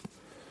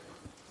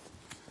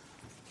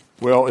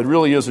Well, it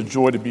really is a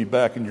joy to be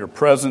back in your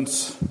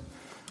presence.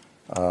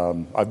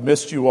 I've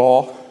missed you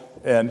all.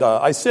 And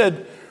I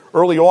said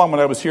early on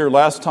when I was here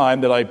last time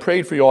that I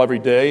prayed for you all every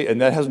day,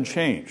 and that hasn't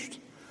changed.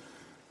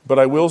 But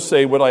I will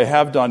say what I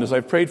have done is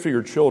I've prayed for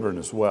your children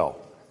as well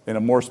in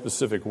a more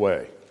specific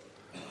way.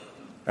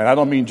 And I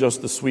don't mean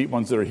just the sweet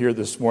ones that are here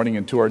this morning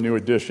and to our new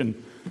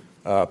addition,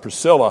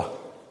 Priscilla,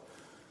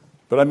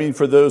 but I mean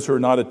for those who are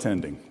not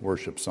attending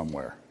worship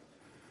somewhere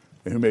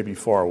and who may be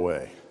far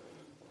away,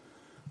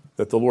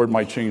 that the Lord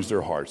might change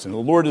their hearts. And the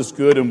Lord is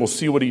good, and we'll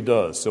see what he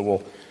does. So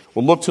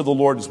we'll look to the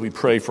Lord as we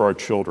pray for our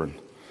children.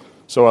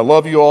 So I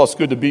love you all. It's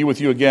good to be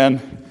with you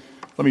again.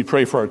 Let me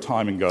pray for our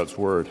time in God's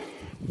word.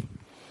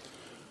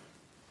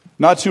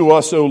 Not to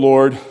us, O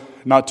Lord,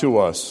 not to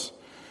us,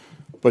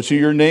 but to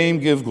your name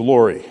give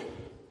glory,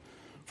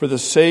 for the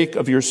sake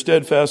of your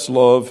steadfast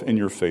love and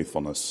your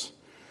faithfulness.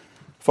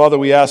 Father,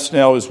 we ask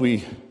now as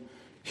we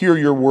hear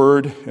your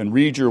word and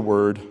read your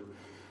word,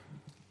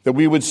 that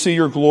we would see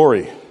your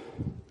glory,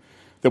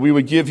 that we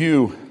would give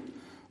you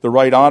the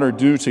right honor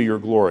due to your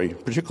glory,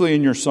 particularly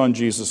in your Son,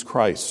 Jesus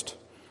Christ,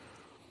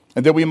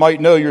 and that we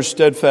might know your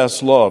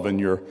steadfast love and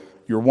your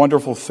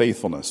wonderful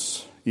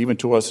faithfulness, even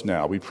to us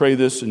now. We pray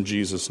this in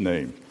Jesus'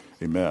 name.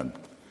 Amen.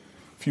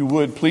 If you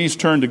would, please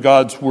turn to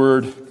God's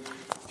word,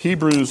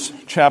 Hebrews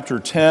chapter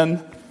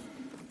 10.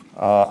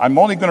 I'm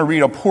only going to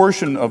read a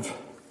portion of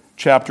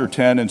chapter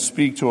 10 and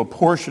speak to a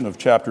portion of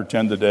chapter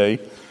 10 today.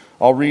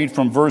 I'll read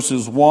from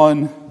verses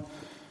 1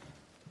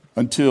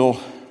 until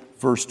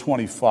verse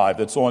 25.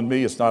 That's on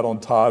me. It's not on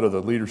Todd or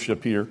the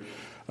leadership here.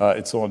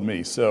 It's on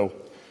me. So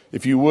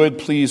if you would,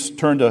 please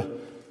turn to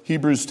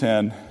Hebrews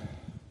 10,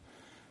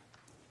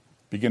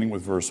 beginning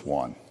with verse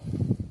 1.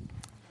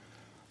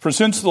 For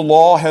since the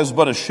law has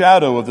but a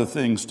shadow of the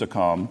things to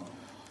come,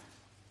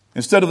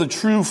 instead of the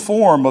true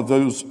form of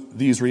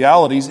these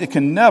realities, it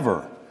can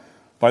never,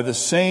 by the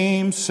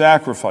same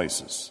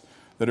sacrifices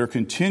that are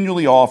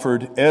continually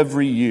offered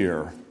every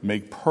year,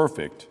 make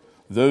perfect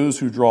those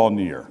who draw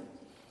near.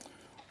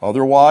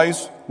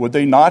 Otherwise, would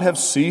they not have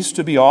ceased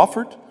to be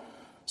offered,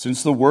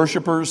 since the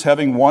worshippers,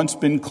 having once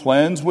been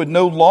cleansed, would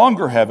no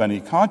longer have any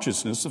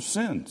consciousness of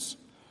sins?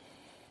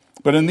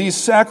 But in these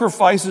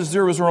sacrifices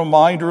there is a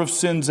reminder of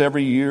sins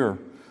every year,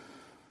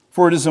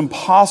 for it is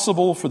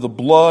impossible for the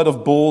blood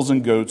of bulls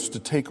and goats to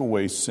take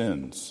away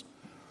sins.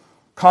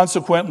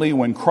 Consequently,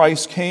 when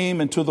Christ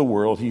came into the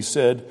world, he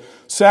said,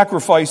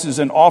 "Sacrifices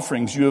and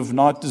offerings you have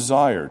not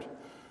desired,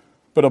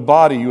 but a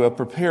body you have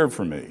prepared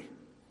for me.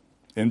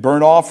 In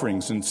burnt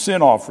offerings and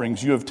sin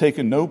offerings you have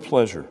taken no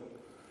pleasure."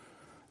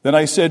 Then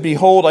I said,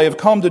 "Behold, I have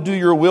come to do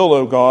your will,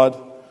 O God,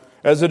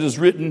 as it is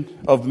written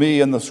of me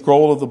in the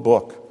scroll of the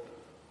book."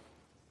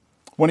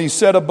 When he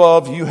said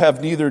above, "You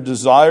have neither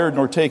desired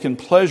nor taken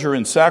pleasure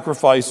in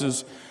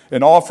sacrifices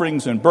and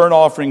offerings and burnt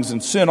offerings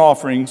and sin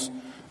offerings,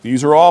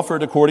 these are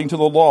offered according to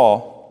the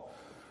law."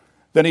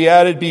 Then he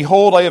added,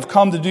 "Behold, I have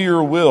come to do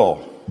your will."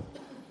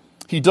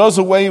 He does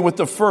away with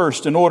the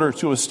first in order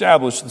to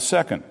establish the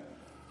second.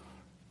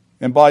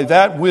 And by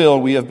that will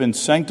we have been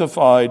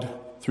sanctified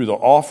through the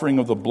offering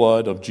of the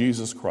blood of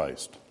Jesus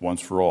Christ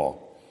once for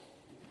all.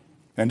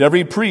 And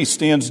every priest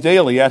stands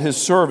daily at his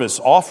service,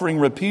 offering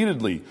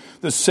repeatedly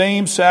the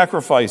same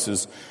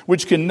sacrifices,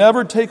 which can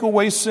never take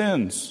away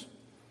sins.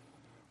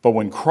 But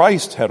when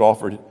Christ had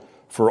offered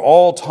for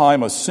all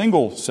time a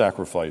single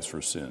sacrifice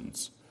for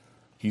sins,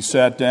 he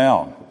sat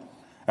down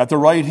at the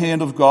right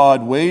hand of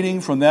God, waiting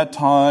from that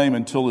time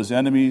until his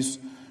enemies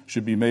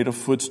should be made a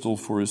footstool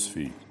for his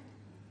feet.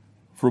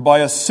 For by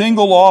a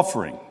single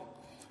offering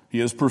he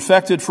has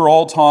perfected for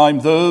all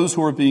time those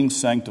who are being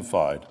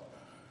sanctified.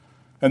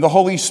 And the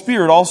Holy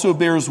Spirit also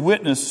bears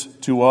witness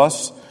to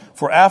us,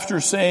 for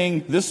after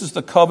saying, "This is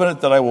the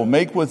covenant that I will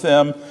make with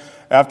them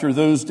after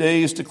those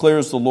days,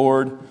 declares the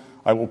Lord,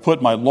 I will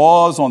put my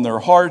laws on their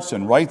hearts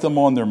and write them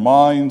on their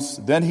minds."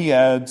 Then he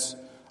adds,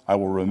 "I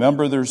will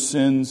remember their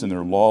sins and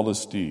their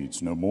lawless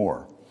deeds no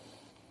more.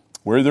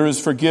 Where there is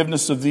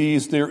forgiveness of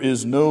these, there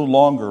is no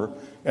longer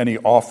any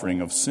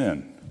offering of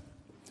sin."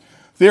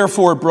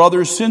 Therefore,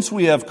 brothers, since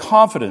we have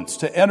confidence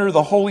to enter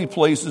the holy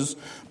places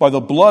by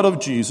the blood of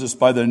Jesus,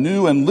 by the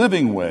new and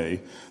living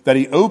way that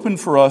he opened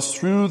for us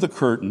through the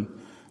curtain,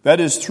 that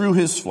is, through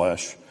his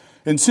flesh,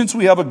 and since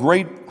we have a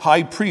great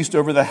high priest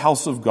over the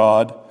house of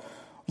God,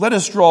 let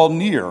us draw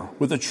near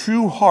with a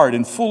true heart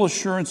and full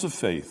assurance of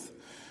faith,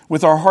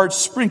 with our hearts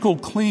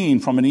sprinkled clean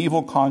from an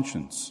evil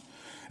conscience,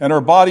 and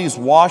our bodies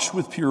washed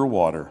with pure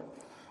water.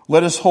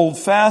 Let us hold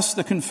fast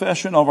the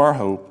confession of our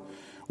hope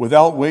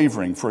without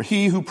wavering, for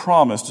he who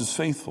promised is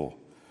faithful.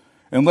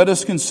 And let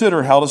us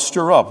consider how to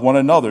stir up one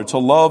another to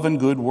love and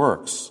good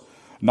works,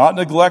 not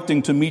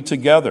neglecting to meet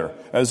together,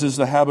 as is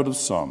the habit of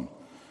some,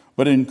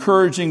 but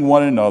encouraging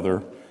one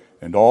another,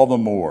 and all the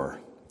more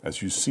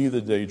as you see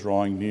the day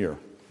drawing near.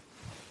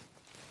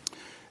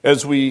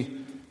 As we,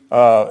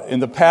 in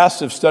the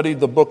past, have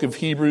studied the book of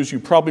Hebrews, you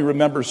probably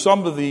remember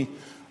some of the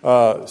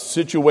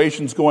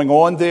situations going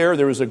on there.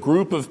 There is a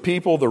group of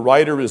people the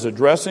writer is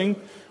addressing.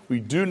 We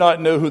do not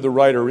know who the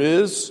writer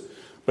is,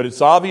 But it's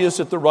obvious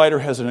that the writer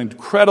has an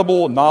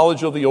incredible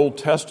knowledge of the Old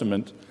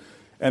Testament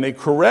and a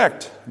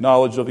correct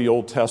knowledge of the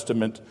Old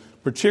Testament,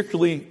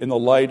 particularly in the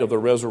light of the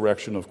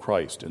resurrection of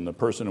Christ, in the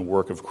person and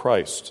work of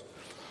Christ.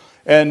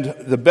 And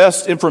the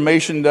best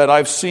information that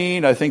I've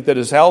seen, I think that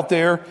is out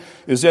there,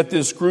 is that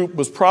this group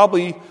was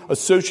probably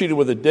associated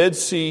with a Dead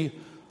Sea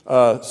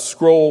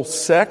Scroll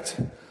sect.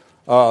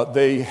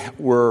 They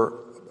were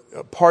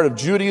part of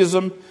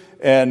Judaism,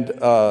 and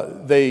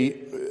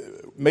they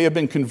may have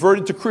been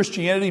converted to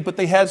Christianity, but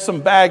they had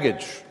some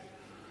baggage.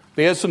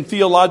 They had some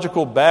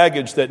theological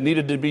baggage that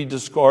needed to be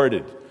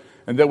discarded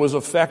and that was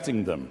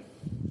affecting them.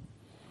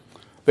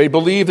 They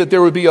believed that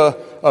there would be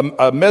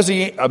a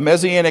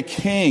messianic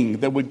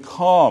king that would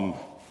come,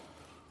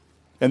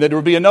 and that there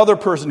would be another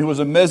person who was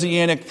a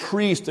messianic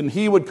priest, and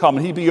he would come,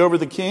 and he'd be over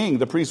the king.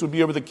 The priest would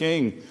be over the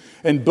king.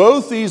 And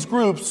both these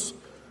groups,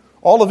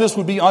 all of this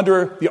would be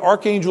under the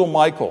Archangel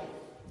Michael.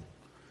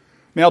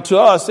 Now, to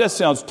us, that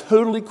sounds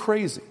totally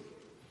crazy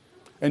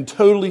and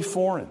totally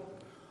foreign.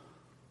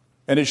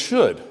 And it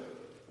should.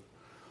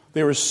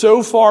 They were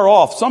so far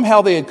off.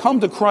 Somehow they had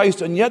come to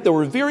Christ, and yet they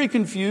were very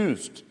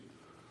confused.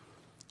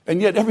 And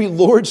yet every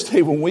Lord's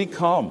Day when we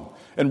come,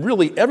 and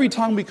really every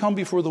time we come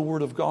before the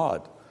Word of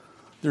God,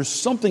 there's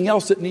something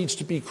else that needs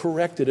to be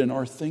corrected in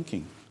our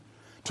thinking,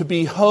 to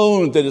be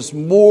honed that is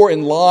more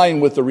in line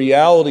with the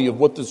reality of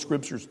what the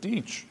Scriptures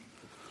teach.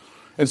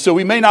 And so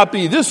we may not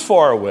be this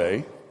far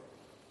away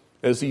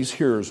as these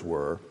hearers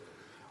were,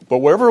 but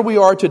wherever we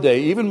are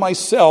today, even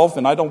myself,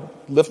 and I don't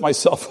lift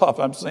myself up,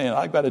 I'm saying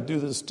I've got to do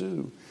this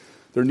too.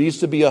 There needs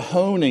to be a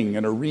honing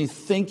and a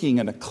rethinking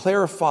and a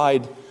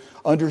clarified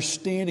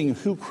understanding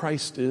of who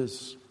Christ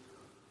is.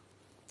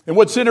 And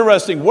what's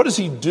interesting, what does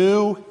he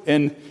do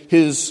in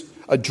his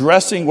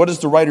addressing? What does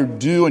the writer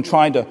do in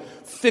trying to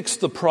fix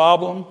the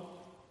problem?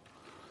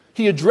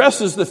 He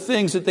addresses the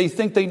things that they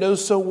think they know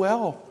so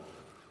well.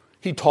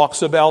 He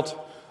talks about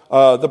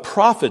the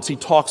prophets. He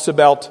talks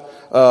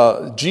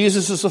about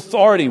Jesus'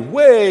 authority,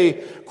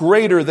 way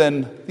greater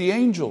than the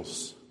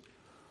angels.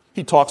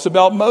 He talks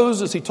about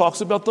Moses. He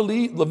talks about the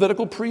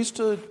Levitical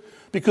priesthood,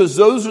 because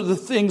those are the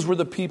things where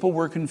the people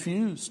were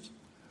confused.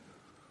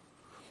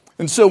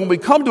 And so when we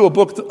come to a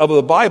book of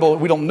the Bible,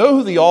 we don't know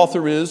who the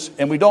author is,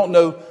 and we don't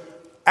know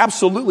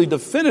absolutely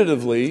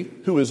definitively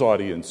who his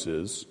audience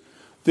is.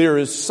 There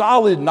is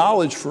solid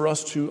knowledge for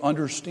us to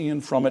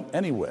understand from it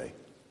anyway.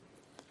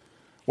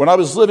 When I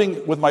was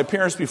living with my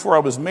parents before I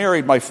was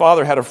married, my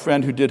father had a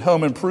friend who did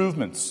home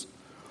improvements.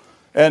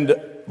 And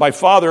my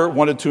father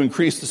wanted to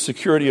increase the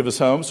security of his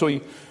home, so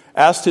he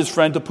asked his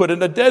friend to put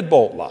in a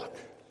deadbolt lock.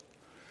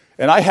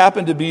 And I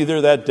happened to be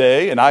there that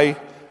day, and I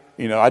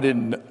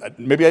didn't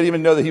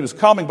even know that he was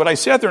coming, but I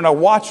sat there and I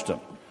watched him.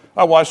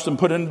 I watched him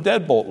put in a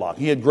deadbolt lock.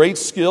 He had great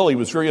skill. He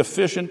was very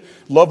efficient,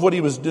 loved what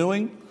he was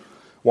doing.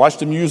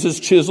 Watched him use his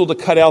chisel to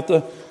cut out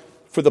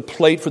for the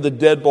plate for the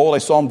deadbolt. I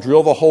saw him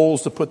drill the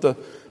holes to put the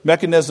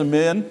mechanism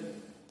in.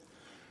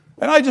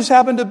 And I just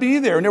happened to be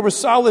there, and there was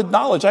solid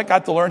knowledge. I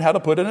got to learn how to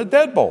put in a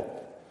deadbolt.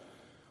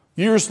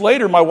 Years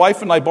later, my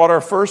wife and I bought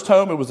our first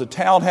home. It was a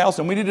townhouse,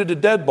 and we needed a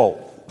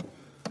deadbolt.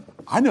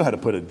 I knew how to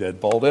put a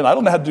deadbolt in. I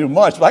don't know how to do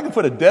much, but I can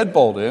put a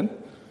deadbolt in.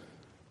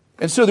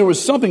 And so there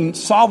was something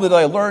solid that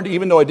I learned,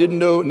 even though I didn't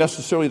know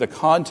necessarily the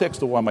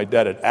context of why my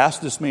dad had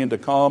asked this man to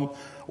come,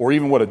 or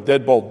even what a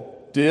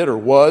deadbolt did or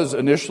was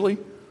initially.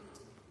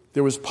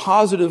 There was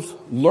positive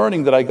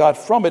learning that I got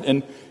from it.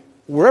 And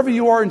wherever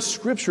you are in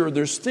Scripture,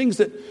 there's things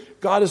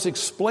that God is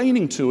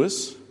explaining to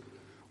us,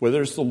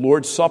 whether it's the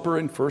Lord's Supper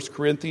in 1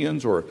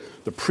 Corinthians or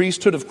the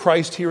priesthood of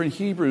Christ here in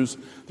Hebrews.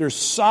 There's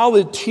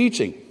solid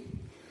teaching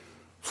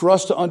for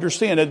us to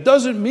understand. It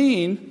doesn't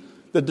mean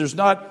that there's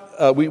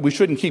not, we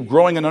shouldn't keep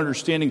growing in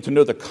understanding to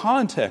know the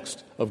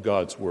context of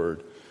God's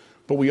Word.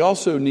 But we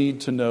also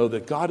need to know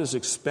that God is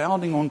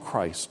expounding on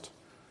Christ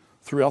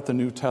throughout the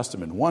New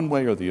Testament, one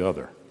way or the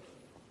other.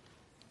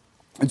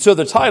 And so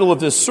the title of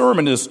this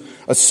sermon is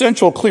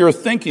Essential Clear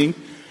Thinking.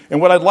 And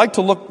what I'd like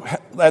to look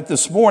at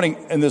this morning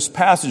in this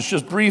passage,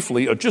 just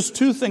briefly, are just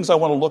two things I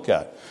want to look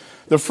at.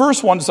 The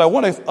first one is I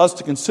want us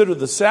to consider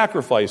the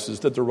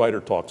sacrifices that the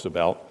writer talks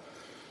about.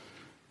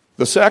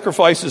 The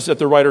sacrifices that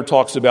the writer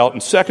talks about.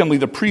 And secondly,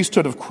 the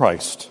priesthood of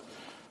Christ.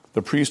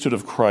 The priesthood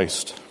of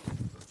Christ.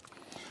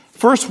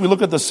 First, we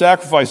look at the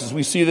sacrifices.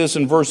 We see this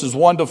in verses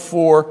 1 to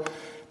 4,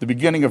 the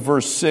beginning of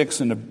verse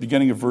 6, and the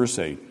beginning of verse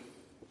 8.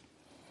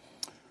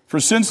 For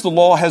since the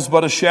law has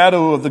but a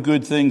shadow of the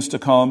good things to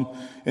come,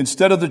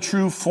 instead of the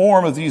true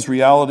form of these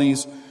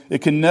realities,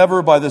 it can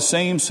never, by the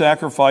same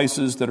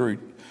sacrifices that are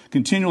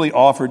continually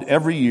offered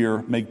every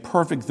year, make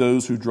perfect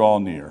those who draw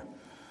near.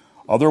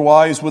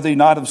 Otherwise, would they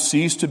not have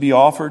ceased to be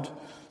offered,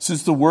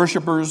 since the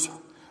worshippers,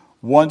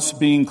 once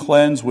being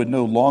cleansed, would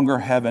no longer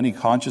have any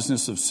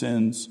consciousness of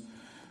sins?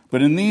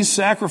 But in these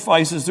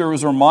sacrifices there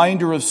is a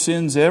reminder of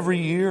sins every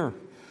year,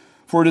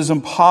 for it is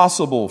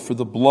impossible for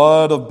the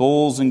blood of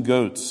bulls and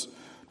goats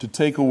to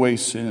take away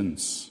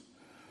sins.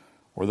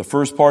 Or the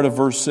first part of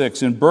verse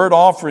 6, in burnt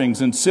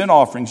offerings and sin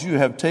offerings you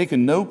have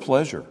taken no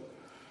pleasure.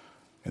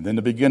 And then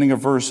the beginning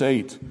of verse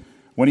 8,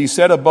 When he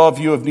said above,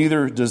 you have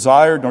neither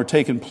desired nor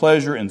taken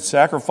pleasure in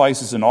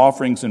sacrifices and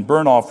offerings and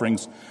burnt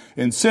offerings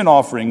and sin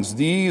offerings,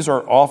 these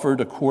are offered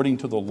according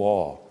to the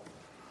law.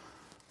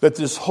 That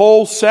this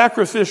whole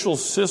sacrificial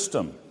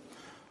system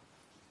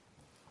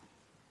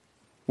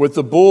with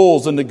the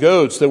bulls and the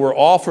goats that were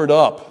offered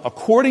up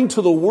according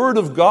to the word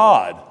of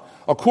God,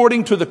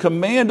 according to the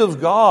command of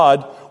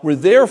God, were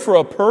there for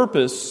a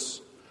purpose,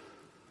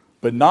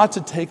 but not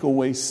to take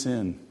away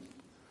sin.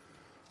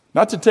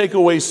 Not to take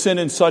away sin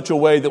in such a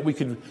way that we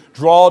could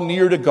draw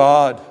near to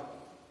God.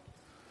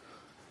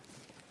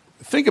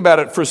 Think about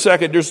it for a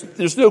second.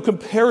 There's no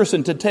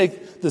comparison to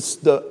take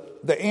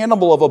the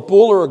animal of a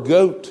bull or a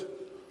goat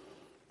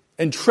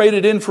and trade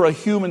it in for a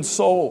human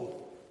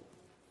soul.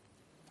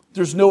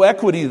 There's no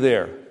equity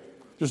there.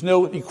 There's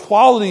no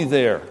equality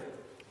there.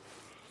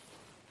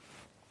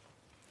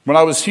 When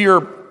I was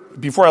here,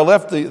 before I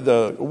left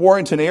the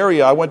Warrington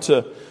area, I went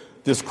to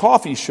this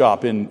coffee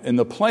shop in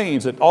the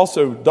Plains that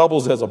also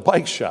doubles as a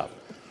bike shop.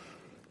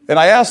 And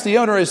I asked the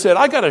owner, I said,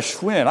 I got a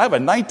Schwinn. I have a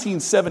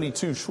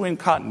 1972 Schwinn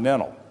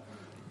Continental.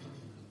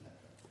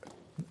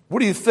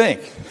 What do you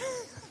think?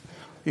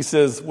 He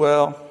says,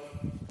 well,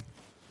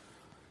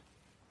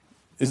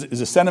 is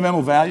it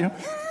sentimental value?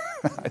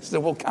 I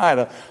said, well,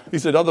 kind of. He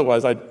said,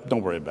 otherwise,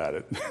 don't worry about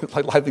it.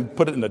 I think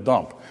put it in the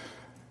dump.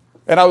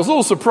 And I was a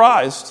little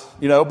surprised,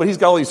 but he's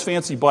got all these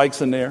fancy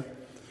bikes in there.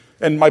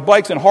 And my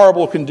bike's in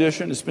horrible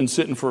condition. It's been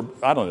sitting for,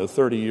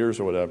 30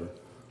 years or whatever.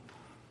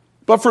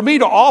 But for me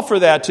to offer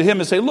that to him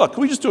and say, look,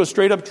 can we just do a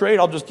straight up trade?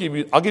 I'll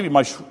give you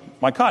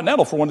my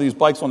Continental for one of these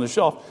bikes on the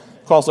shelf.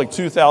 It costs like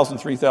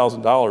 $2,000,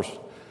 $3,000.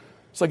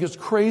 It's like, it's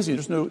crazy.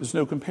 There's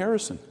no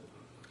comparison.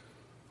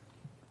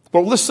 But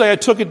let's say I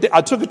took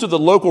it to the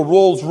local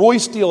Rolls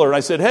Royce dealer and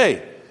I said,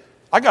 hey,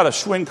 I got a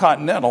Schwinn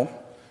Continental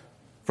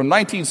from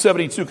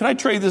 1972. Can I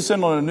trade this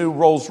in on a new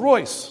Rolls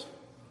Royce?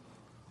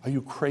 Are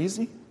you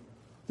crazy?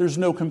 There's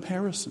no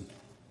comparison.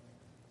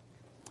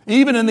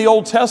 Even in the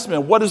Old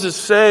Testament, what does it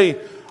say?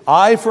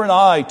 Eye for an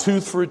eye,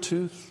 tooth for a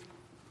tooth.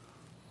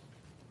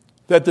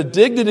 That the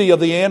dignity of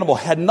the animal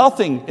had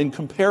nothing in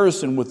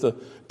comparison with the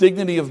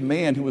dignity of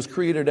man who was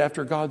created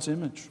after God's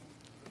image.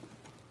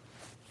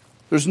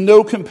 There's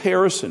no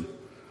comparison.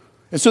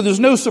 And so there's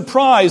no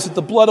surprise that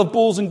the blood of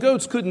bulls and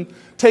goats couldn't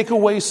take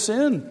away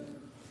sin.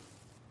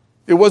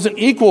 It wasn't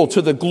equal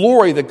to the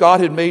glory that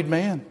God had made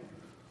man.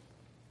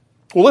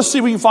 Well, let's see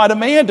if we can find a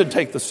man to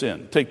take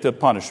the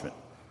punishment.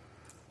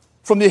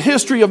 From the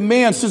history of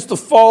man since the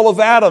fall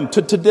of Adam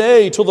to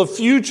today, till the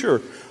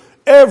future,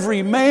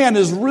 every man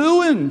is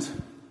ruined.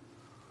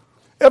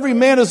 Every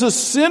man is a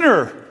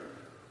sinner.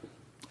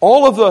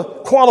 All of the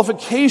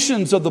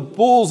qualifications of the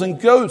bulls and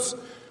goats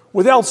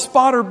without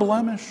spot or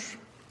blemish.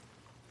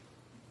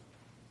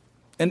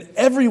 And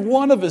every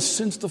one of us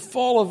since the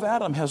fall of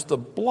Adam has the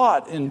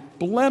blot and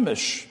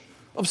blemish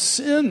of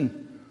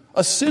sin.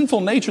 A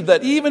sinful nature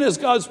that even as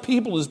God's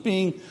people is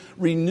being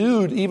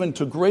renewed even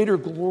to greater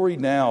glory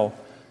now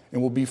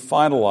and will be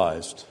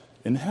finalized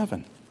in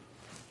heaven.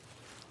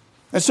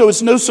 And so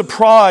it's no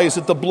surprise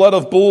that the blood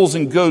of bulls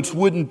and goats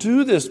wouldn't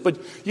do this, but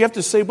you have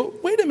to say,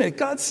 but wait a minute,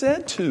 God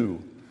said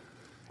to.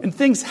 And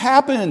things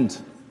happened.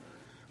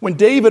 When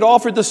David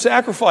offered the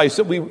sacrifice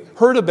that we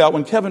heard about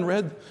when Kevin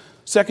read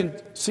 2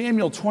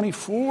 Samuel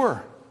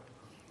 24.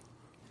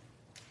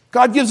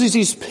 God gives us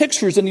these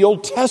pictures in the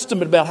Old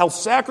Testament about how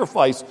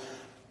sacrifice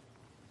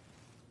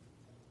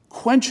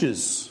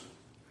quenches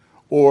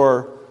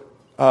or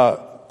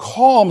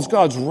calms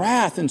God's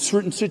wrath in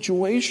certain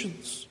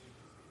situations.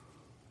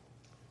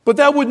 But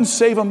that wouldn't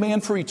save a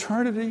man for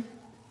eternity.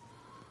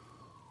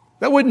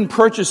 That wouldn't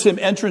purchase him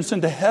entrance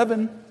into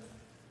heaven.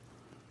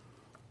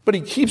 But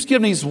he keeps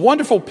giving these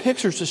wonderful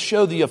pictures to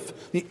show the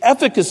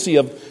efficacy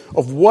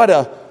of what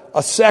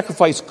a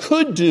sacrifice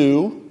could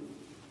do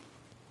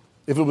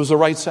if it was the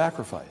right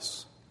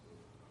sacrifice.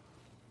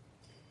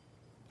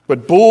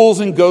 But bulls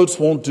and goats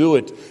won't do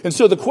it. And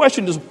so the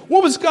question is,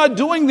 what was God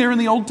doing there in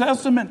the Old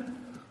Testament?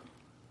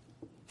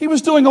 He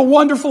was doing a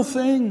wonderful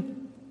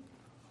thing.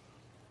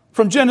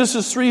 From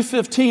Genesis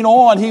 3:15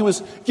 on, he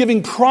was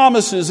giving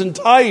promises and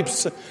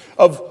types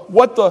of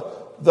what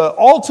the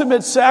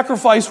ultimate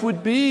sacrifice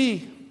would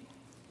be.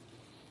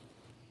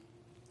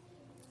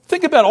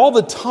 Think about all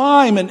the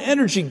time and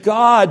energy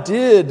God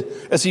did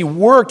as he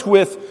worked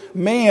with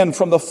man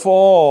from the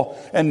fall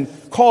and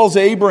calls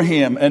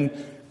Abraham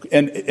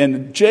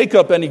and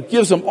Jacob, and he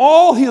gives them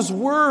all his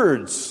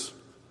words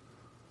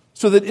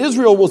so that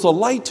Israel was a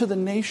light to the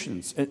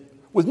nations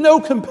with no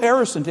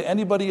comparison to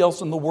anybody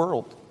else in the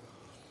world.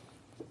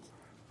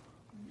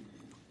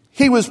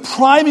 He was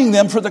priming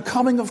them for the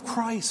coming of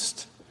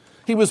Christ.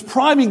 He was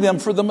priming them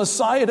for the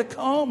Messiah to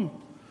come.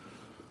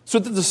 So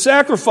that the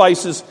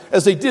sacrifices,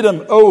 as they did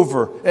them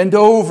over and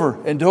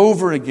over and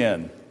over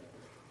again,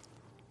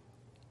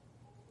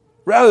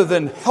 rather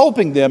than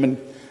helping them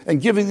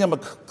and giving them a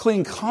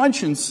clean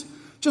conscience,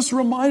 just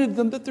reminded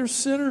them that they're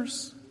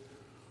sinners.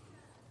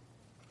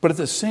 But at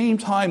the same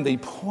time, they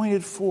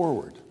pointed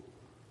forward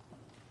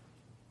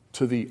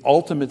to the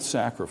ultimate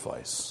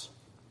sacrifice,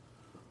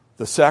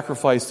 the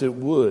sacrifice that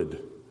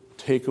would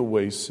take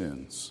away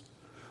sins,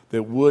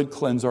 that would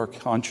cleanse our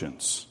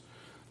conscience,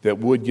 that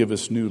would give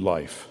us new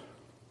life.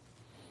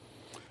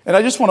 And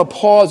I just want to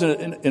pause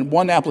in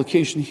one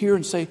application here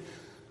and say,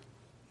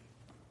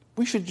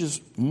 we should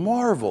just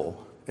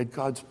marvel at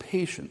God's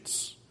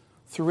patience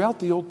throughout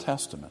the Old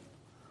Testament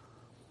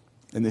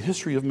in the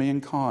history of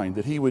mankind,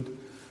 that he would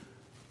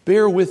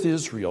bear with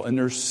Israel and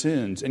their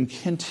sins and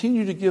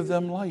continue to give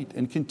them light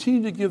and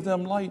continue to give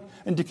them light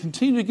and to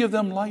continue to give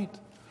them light.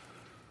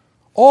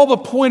 All the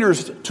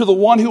pointers to the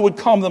one who would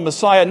come, the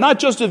Messiah, not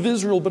just of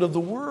Israel, but of the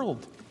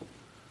world.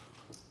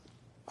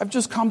 I've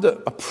just come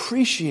to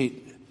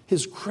appreciate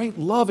his great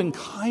love and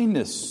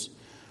kindness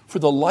for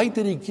the light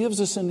that he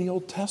gives us in the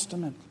Old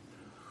Testament.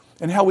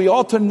 And how we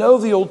ought to know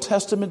the Old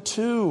Testament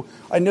too.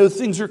 I know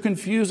things are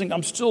confusing.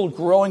 I'm still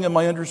growing in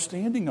my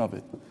understanding of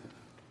it.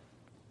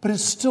 But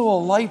it's still a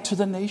light to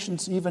the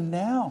nations even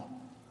now.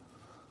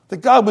 That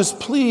God was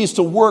pleased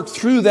to work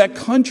through that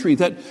country,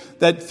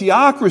 that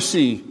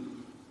theocracy,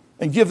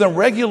 and give them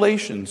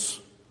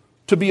regulations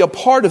to be a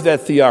part of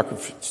that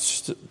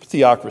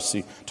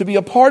theocracy, to be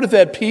a part of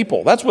that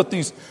people. That's what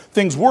these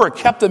things were. It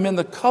kept them in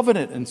the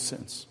covenant in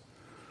sense.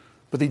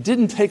 But they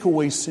didn't take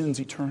away sins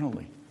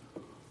eternally.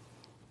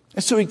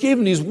 And so he gave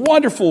them these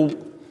wonderful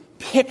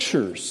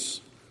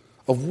pictures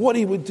of what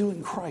he would do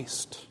in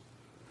Christ.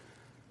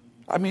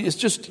 I mean, it's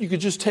just, you could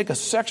just take a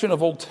section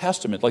of Old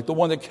Testament, like the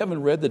one that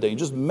Kevin read today, and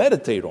just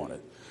meditate on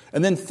it.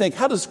 And then think,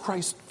 how does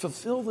Christ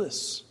fulfill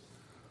this?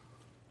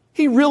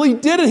 He really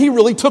did it. He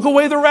really took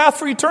away the wrath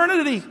for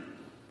eternity.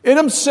 In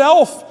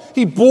himself,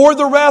 he bore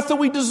the wrath that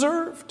we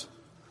deserved.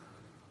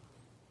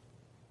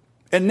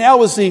 And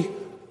now is the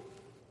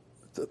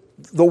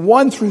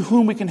one through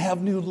whom we can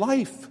have new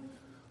life,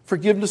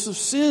 forgiveness of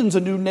sins,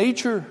 a new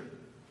nature.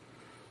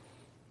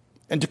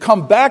 And to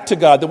come back to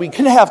God, that we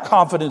can have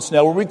confidence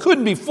now where we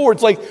couldn't before.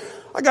 It's like,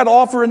 I got to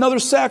offer another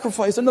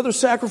sacrifice, another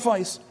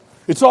sacrifice.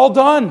 It's all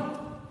done.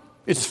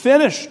 It's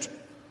finished.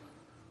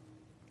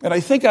 And I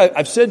think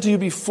I've said to you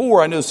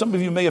before, I know some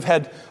of you may have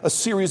had a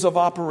series of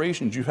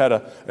operations. You've had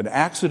an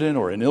accident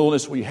or an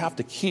illness where you have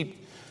to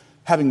keep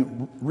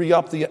having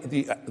re-up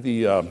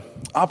the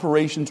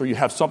operations, or you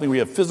have something where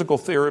you have physical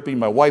therapy.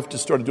 My wife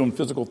just started doing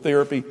physical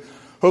therapy.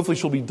 Hopefully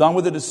she'll be done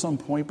with it at some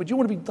point, but you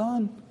want to be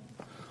done.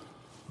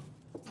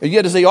 And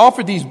yet as they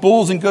offered these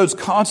bulls and goats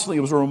constantly,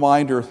 it was a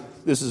reminder,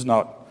 this is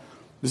not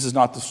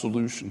the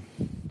solution.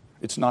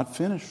 It's not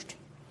finished.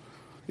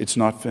 It's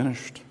not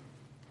finished.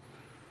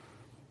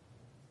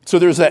 So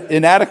there's that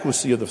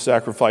inadequacy of the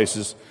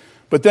sacrifices,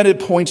 but then it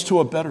points to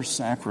a better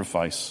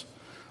sacrifice.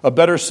 A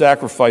better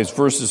sacrifice,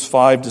 verses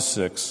 5 to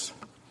 6.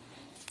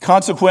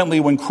 Consequently,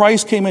 when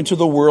Christ came into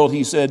the world,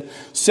 he said,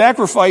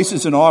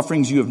 sacrifices and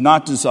offerings you have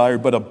not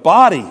desired, but a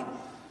body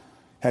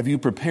have you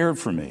prepared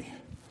for me.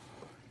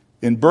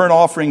 In burnt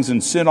offerings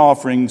and sin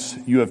offerings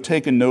you have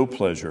taken no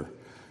pleasure.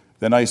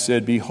 Then I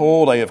said,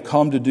 behold, I have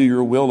come to do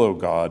your will, O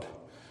God,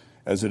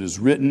 as it is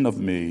written of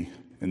me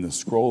in the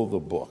scroll of the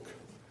book.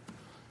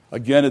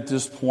 Again, at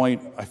this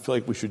point, I feel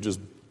like we should just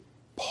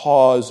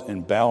pause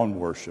and bow in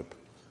worship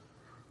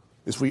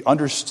as we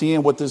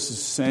understand what this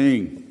is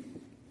saying.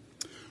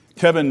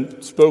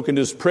 Kevin spoke in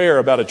his prayer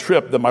about a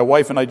trip that my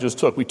wife and I just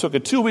took. We took a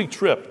 2-week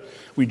trip.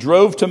 We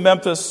drove to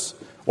Memphis.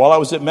 While I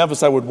was at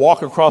Memphis, I would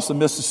walk across the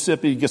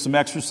Mississippi, get some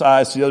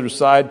exercise to the other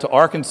side, to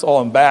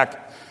Arkansas and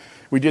back.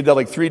 We did that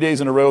like 3 days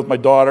in a row with my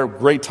daughter.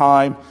 Great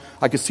time.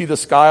 I could see the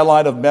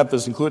skyline of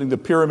Memphis, including the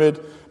pyramid.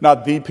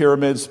 Not the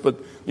pyramids, but,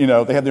 they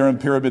had their own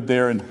pyramid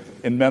there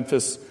in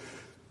Memphis.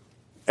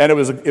 And it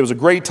was a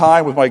great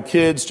time with my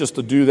kids just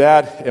to do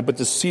that, but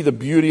to see the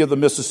beauty of the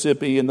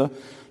Mississippi and the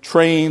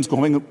trains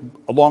going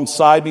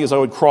alongside me as I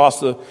would cross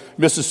the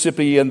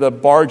Mississippi and the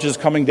barges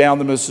coming down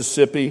the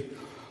Mississippi.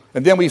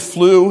 And then we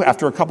flew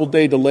after a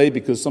couple-day delay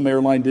because some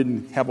airline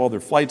didn't have all their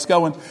flights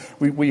going.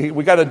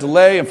 We got a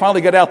delay and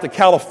finally got out to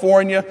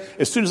California.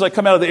 As soon as I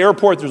come out of the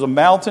airport, there's a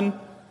mountain.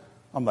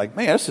 I'm like,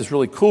 man, this is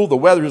really cool. The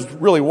weather is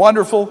really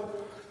wonderful.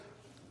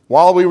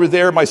 While we were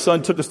there, my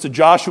son took us to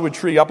Joshua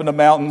Tree up in the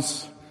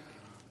mountains.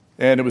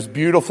 And it was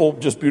beautiful,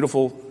 just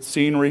beautiful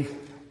scenery.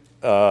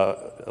 A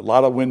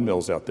lot of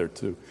windmills out there,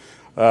 too.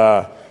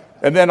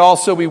 And then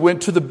also we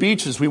went to the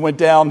beaches. We went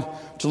down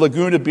to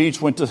Laguna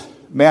Beach, went to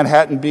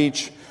Manhattan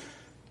Beach,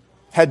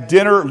 had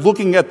dinner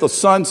looking at the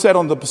sunset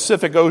on the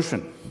Pacific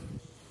Ocean.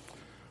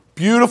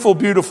 Beautiful,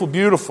 beautiful,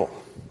 beautiful.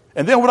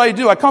 And then what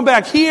do? I come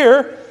back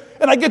here,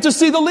 and I get to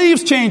see the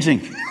leaves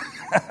changing.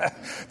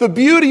 The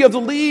beauty of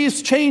the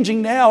leaves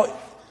changing now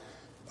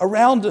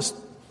around us.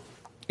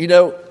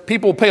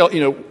 People pay,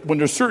 when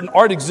there's certain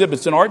art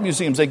exhibits in art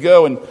museums, they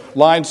go and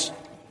line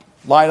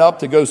up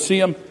to go see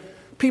them.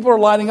 People are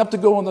lining up to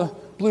go on the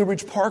Blue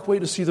Ridge Parkway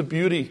to see the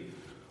beauty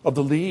of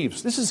the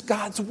leaves. This is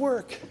God's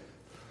work.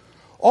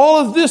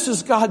 All of this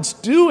is God's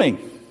doing.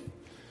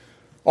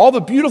 All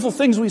the beautiful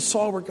things we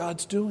saw were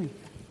God's doing.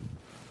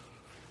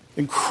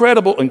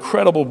 Incredible,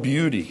 incredible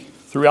beauty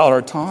throughout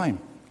our time.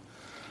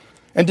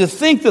 And to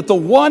think that the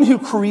one who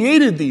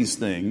created these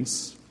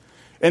things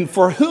and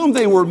for whom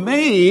they were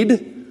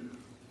made,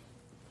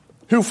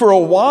 who for a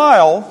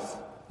while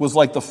was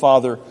like the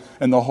Father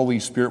and the Holy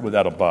Spirit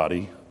without a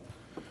body,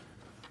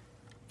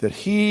 that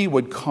he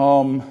would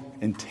come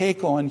and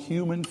take on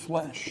human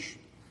flesh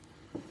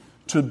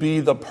to be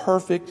the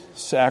perfect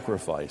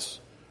sacrifice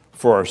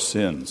for our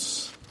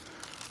sins.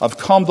 I've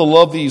come to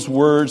love these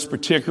words,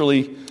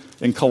 particularly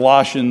in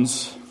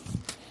Colossians,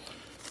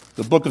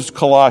 the book of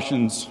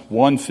Colossians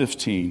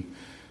 1:15.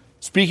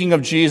 Speaking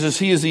of Jesus,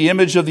 he is the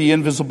image of the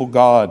invisible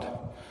God,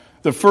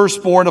 the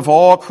firstborn of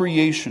all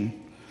creation.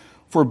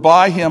 For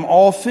by him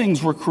all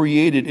things were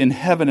created in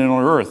heaven and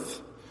on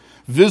earth,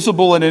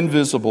 visible and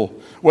invisible,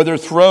 whether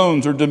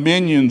thrones or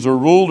dominions or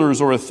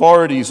rulers or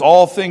authorities,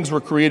 all things were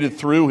created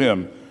through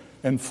him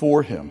and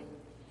for him.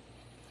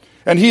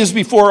 And he is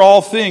before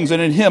all things,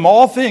 and in him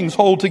all things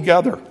hold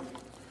together.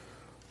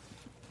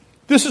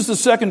 This is the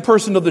second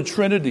person of the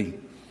Trinity,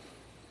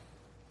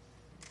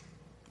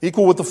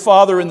 equal with the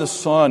Father and the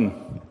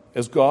Son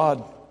as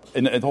God,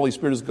 and the Holy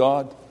Spirit as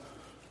God,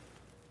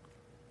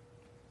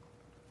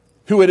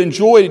 who had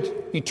enjoyed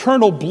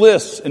eternal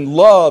bliss and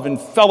love and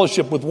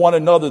fellowship with one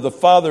another, the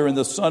Father and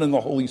the Son and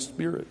the Holy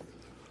Spirit.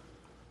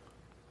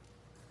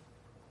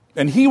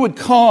 And he would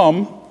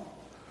come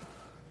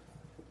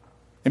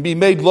and be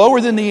made lower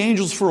than the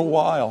angels for a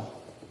while,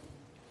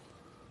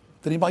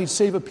 that he might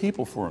save a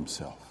people for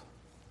himself.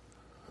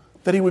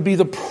 That he would be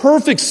the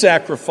perfect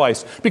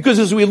sacrifice. Because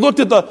as we looked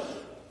at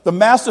the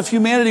mass of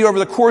humanity over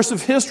the course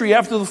of history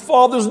after the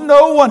fall, there's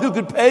no one who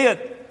could pay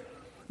it.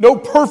 No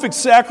perfect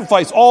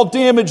sacrifice, all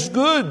damaged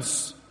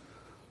goods.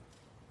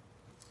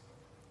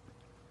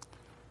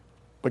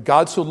 But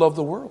God so loved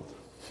the world,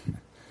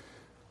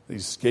 he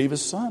gave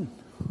his Son.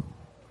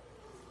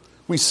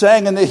 We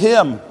sang in the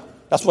hymn.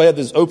 That's why I had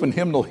this open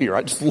hymnal here.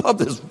 I just love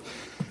this.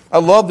 I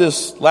love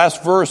this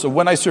last verse of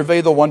 "When I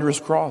survey the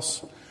wondrous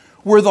cross,"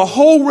 where the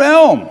whole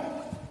realm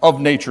of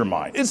nature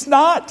mine. It's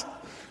not.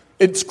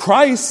 It's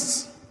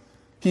Christ's.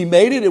 He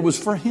made it. It was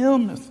for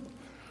him.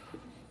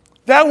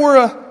 That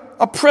were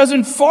a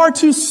present far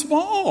too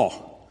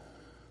small.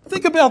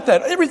 Think about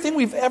that. Everything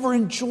we've ever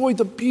enjoyed,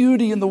 the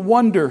beauty and the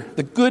wonder,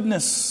 the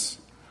goodness,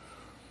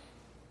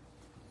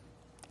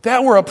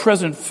 that were a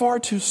present far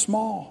too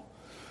small.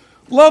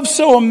 Love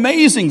so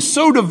amazing,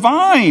 so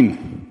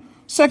divine.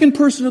 Second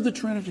person of the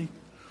Trinity.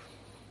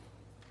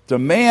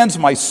 Demands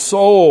my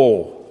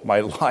soul,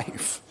 my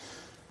life,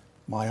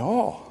 my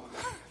all.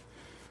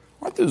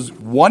 Aren't those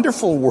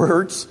wonderful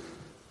words?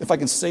 If I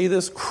can say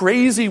this,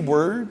 crazy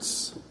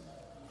words.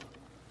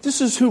 This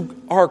is who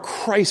our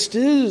Christ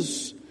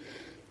is.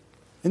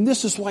 And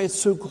this is why it's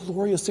so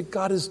glorious that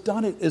God has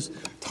done it. As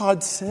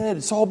Todd said,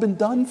 it's all been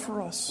done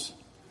for us.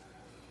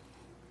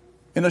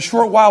 In a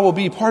short while, we'll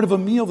be part of a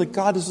meal that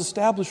God has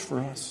established for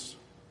us.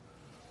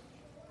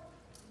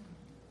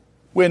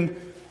 When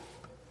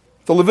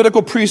the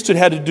Levitical priesthood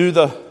had to do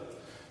the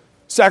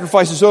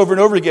sacrifices over and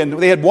over again,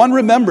 they had one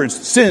remembrance: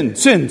 sin,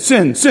 sin,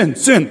 sin, sin,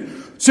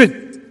 sin,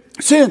 sin,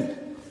 sin.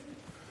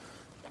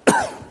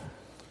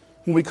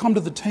 When we come to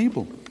the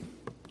table,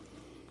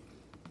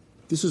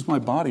 this is my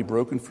body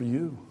broken for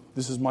you.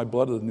 This is my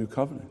blood of the new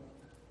covenant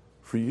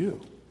for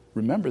you.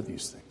 Remember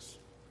these things.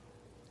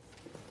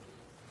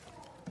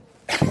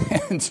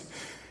 And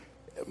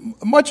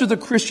much of the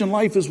Christian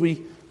life as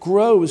we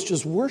grow is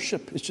just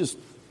worship. It's just,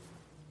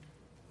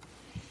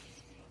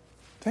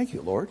 thank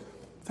you, Lord.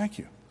 Thank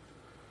you.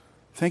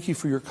 Thank you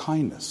for your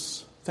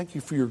kindness. Thank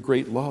you for your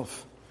great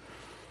love.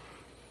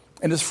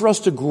 And it's for us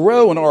to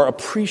grow in our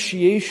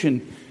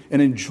appreciation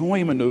and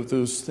enjoyment of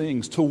those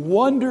things, to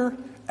wonder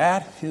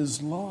at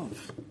his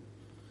love,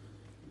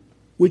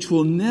 which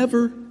will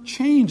never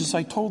change, as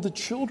I told the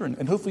children,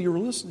 and hopefully you were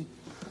listening.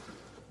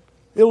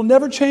 It will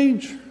never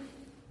change.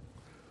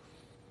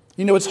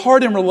 You know, it's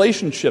hard in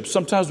relationships.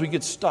 Sometimes we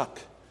get stuck.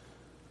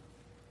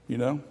 You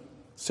know,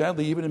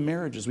 sadly, even in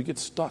marriages, we get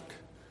stuck.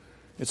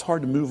 It's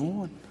hard to move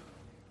on.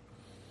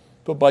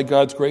 But by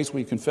God's grace,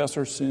 we confess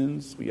our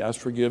sins, we ask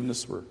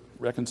forgiveness, we're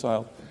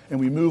reconciled, and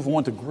we move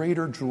on to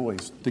greater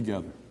joys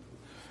together.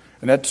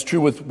 And that's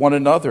true with one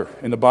another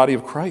in the body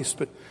of Christ.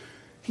 But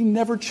he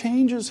never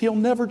changes. He'll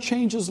never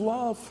change his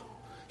love.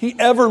 He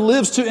ever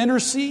lives to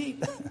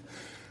intercede.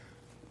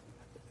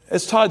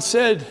 As Todd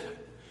said,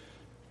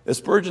 as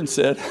Spurgeon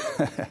said,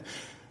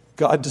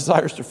 God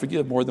desires to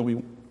forgive more than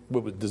we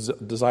would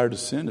desire to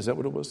sin. Is that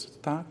what it was at the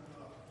time?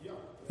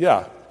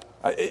 Yeah.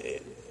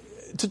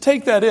 To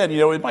take that in, you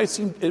know, it might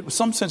seem, in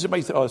some sense, it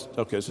might say, oh,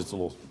 okay, it's just a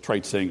little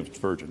trite saying of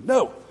Spurgeon.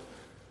 No.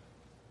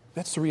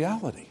 That's the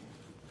reality.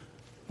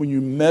 When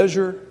you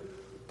measure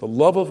the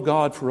love of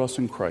God for us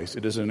in Christ,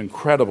 it is an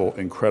incredible,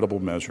 incredible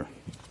measure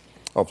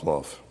of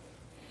love.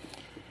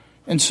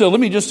 And so let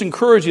me just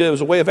encourage you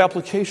as a way of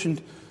application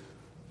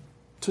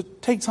to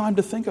take time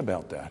to think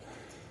about that.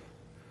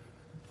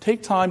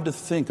 Take time to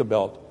think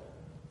about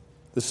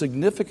the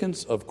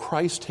significance of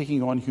Christ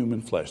taking on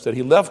human flesh, that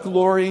he left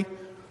glory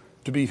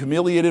to be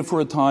humiliated for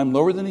a time,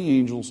 lower than the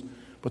angels,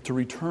 but to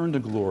return to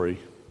glory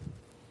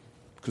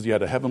because he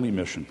had a heavenly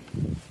mission.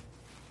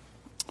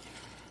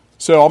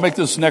 So I'll make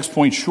this next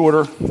point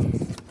shorter,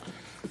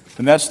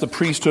 and that's the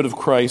priesthood of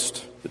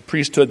Christ,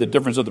 the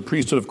difference of the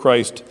priesthood of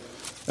Christ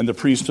and the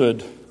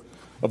priesthood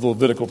of the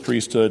Levitical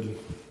priesthood.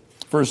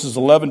 Verses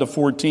 11 to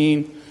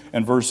 14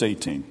 and verse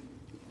 18.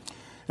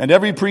 And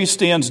every priest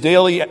stands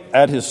daily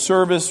at his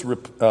service,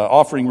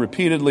 offering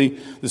repeatedly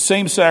the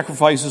same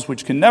sacrifices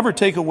which can never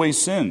take away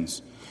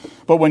sins.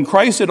 But when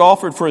Christ had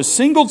offered for a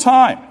single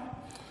sacrifice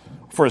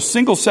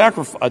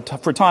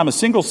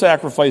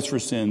for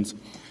sins,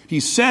 he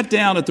sat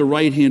down at the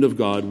right hand of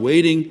God,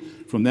 waiting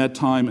from that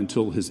time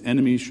until his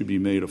enemies should be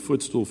made a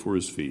footstool for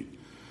his feet.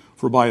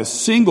 For by a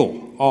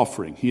single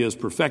offering he has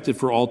perfected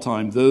for all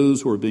time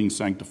those who are being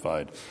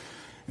sanctified.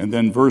 And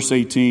then verse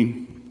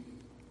 18,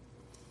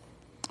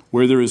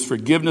 where there is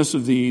forgiveness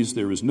of these,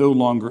 there is no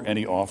longer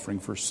any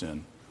offering for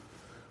sin.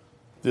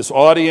 This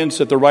audience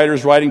that the writer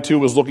is writing to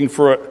was looking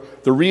for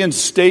the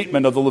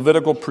reinstatement of the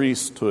Levitical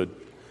priesthood,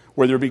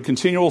 where there would be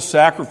continual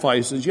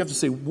sacrifices. You have to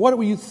say, what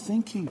were you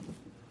thinking?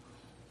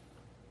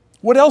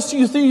 What else do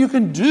you think you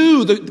can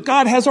do that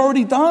God has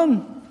already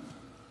done?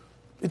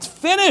 It's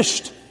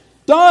finished.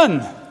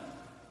 Done.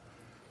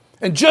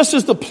 And just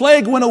as the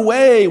plague went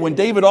away when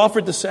David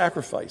offered the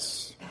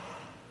sacrifice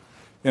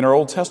in our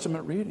Old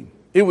Testament reading,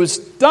 it was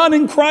done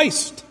in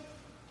Christ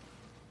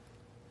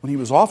when he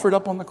was offered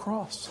up on the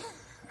cross.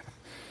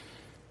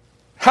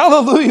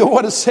 Hallelujah,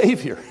 what a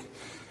Savior.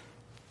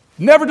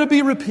 Never to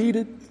be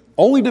repeated,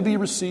 only to be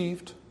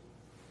received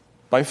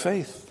by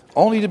faith.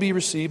 Only to be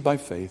received by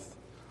faith.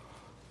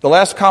 The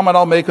last comment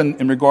I'll make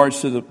in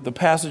regards to the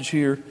passage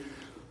here,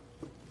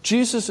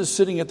 Jesus is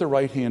sitting at the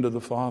right hand of the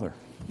Father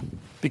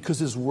because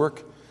his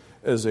work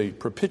as a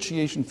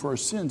propitiation for our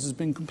sins has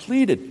been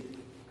completed.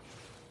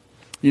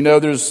 You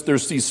know, there's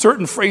these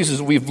certain phrases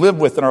we've lived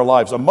with in our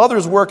lives. A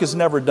mother's work is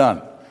never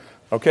done.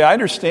 Okay, I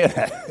understand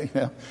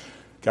that.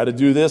 Got to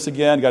do this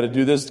again, got to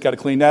do this, got to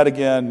clean that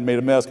again, made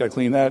a mess, got to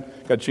clean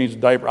that, got to change the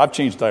diaper. I've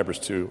changed diapers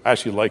too. I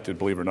actually liked it,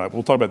 believe it or not.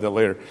 We'll talk about that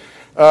later.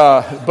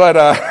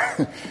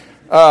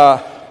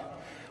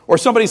 Or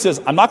somebody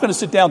says, I'm not going to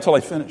sit down until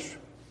I finish.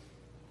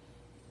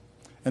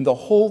 And the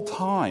whole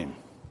time,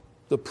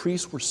 the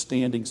priests were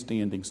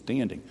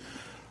standing.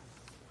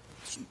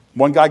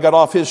 One guy got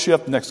off his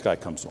shift, the next guy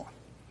comes on.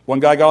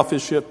 One guy got off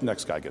his shift, the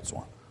next guy gets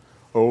on.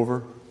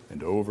 Over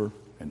and over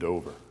and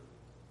over.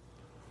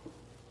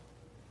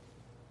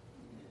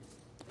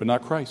 But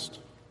not Christ.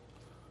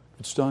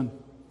 It's done.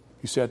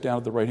 He sat down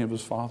at the right hand of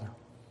his Father.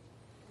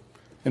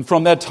 And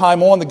from that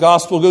time on, the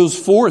gospel goes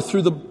forth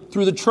through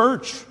the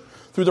church,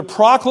 through the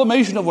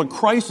proclamation of what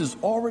Christ has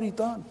already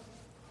done.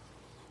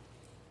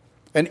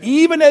 And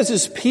even as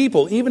his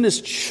people, even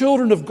as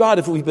children of God,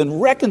 if we've been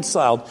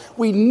reconciled,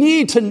 we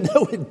need to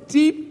know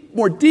it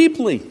more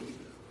deeply.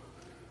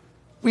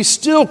 We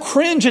still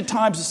cringe at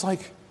times. It's like,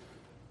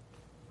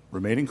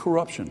 remain in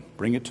corruption.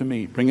 Bring it to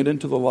me. Bring it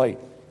into the light.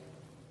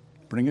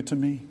 Bring it to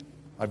me.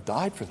 I've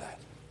died for that.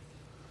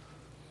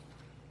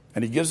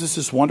 And he gives us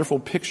this wonderful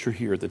picture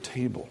here at the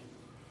table.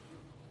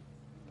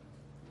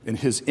 In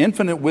his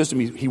infinite wisdom,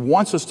 he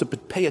wants us to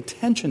pay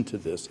attention to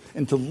this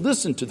and to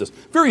listen to this.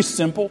 Very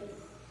simple.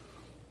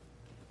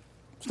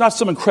 It's not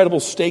some incredible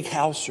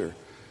steakhouse, or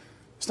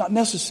it's not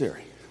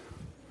necessary.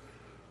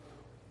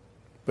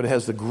 But it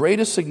has the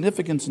greatest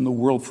significance in the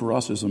world for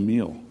us as a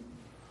meal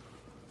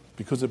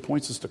because it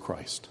points us to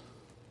Christ.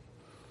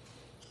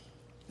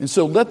 And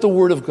so let the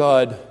Word of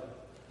God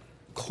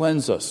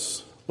cleanse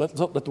us. Let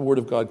the Word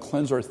of God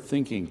cleanse our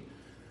thinking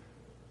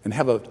and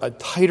have a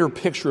tighter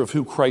picture of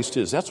who Christ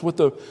is. That's what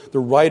the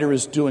writer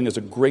is doing as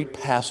a great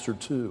pastor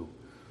too.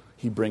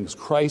 He brings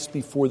Christ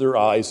before their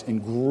eyes in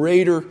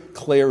greater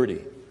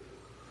clarity,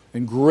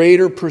 in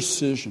greater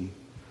precision,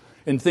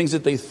 in things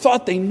that they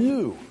thought they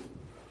knew,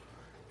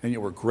 and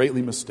yet were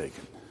greatly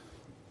mistaken.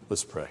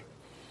 Let's pray.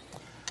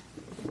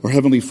 Our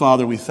Heavenly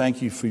Father, we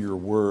thank you for your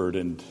word,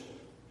 and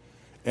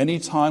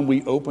anytime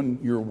we open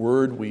your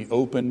word, we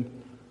open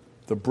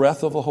the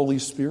breath of the Holy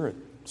Spirit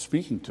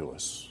speaking to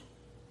us,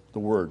 the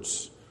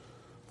words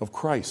of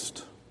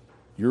Christ,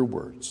 your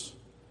words.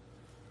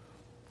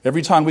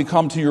 Every time we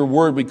come to your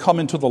word, we come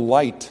into the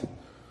light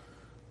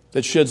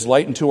that sheds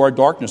light into our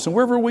darkness. And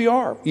wherever we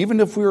are, even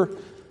if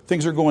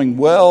things are going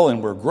well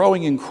and we're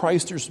growing in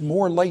Christ, there's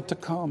more light to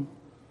come.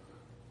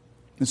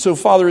 And so,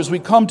 Father, as we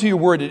come to your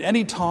word at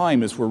any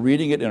time, as we're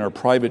reading it in our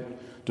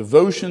private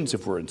devotions,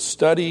 if we're in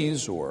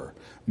studies or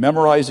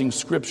memorizing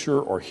scripture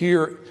or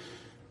here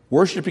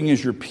worshiping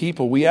as your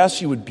people, we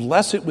ask you would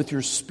bless it with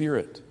your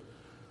Spirit,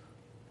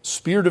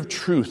 Spirit of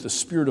truth, the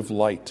Spirit of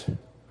light,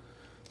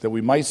 that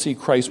we might see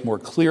Christ more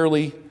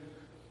clearly,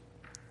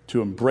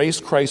 to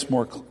embrace Christ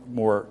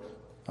more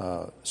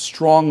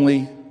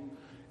strongly,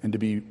 and to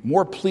be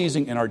more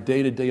pleasing in our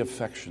day-to-day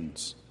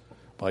affections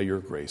by your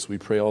grace. We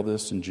pray all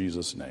this in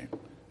Jesus' name.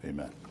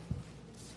 Amen.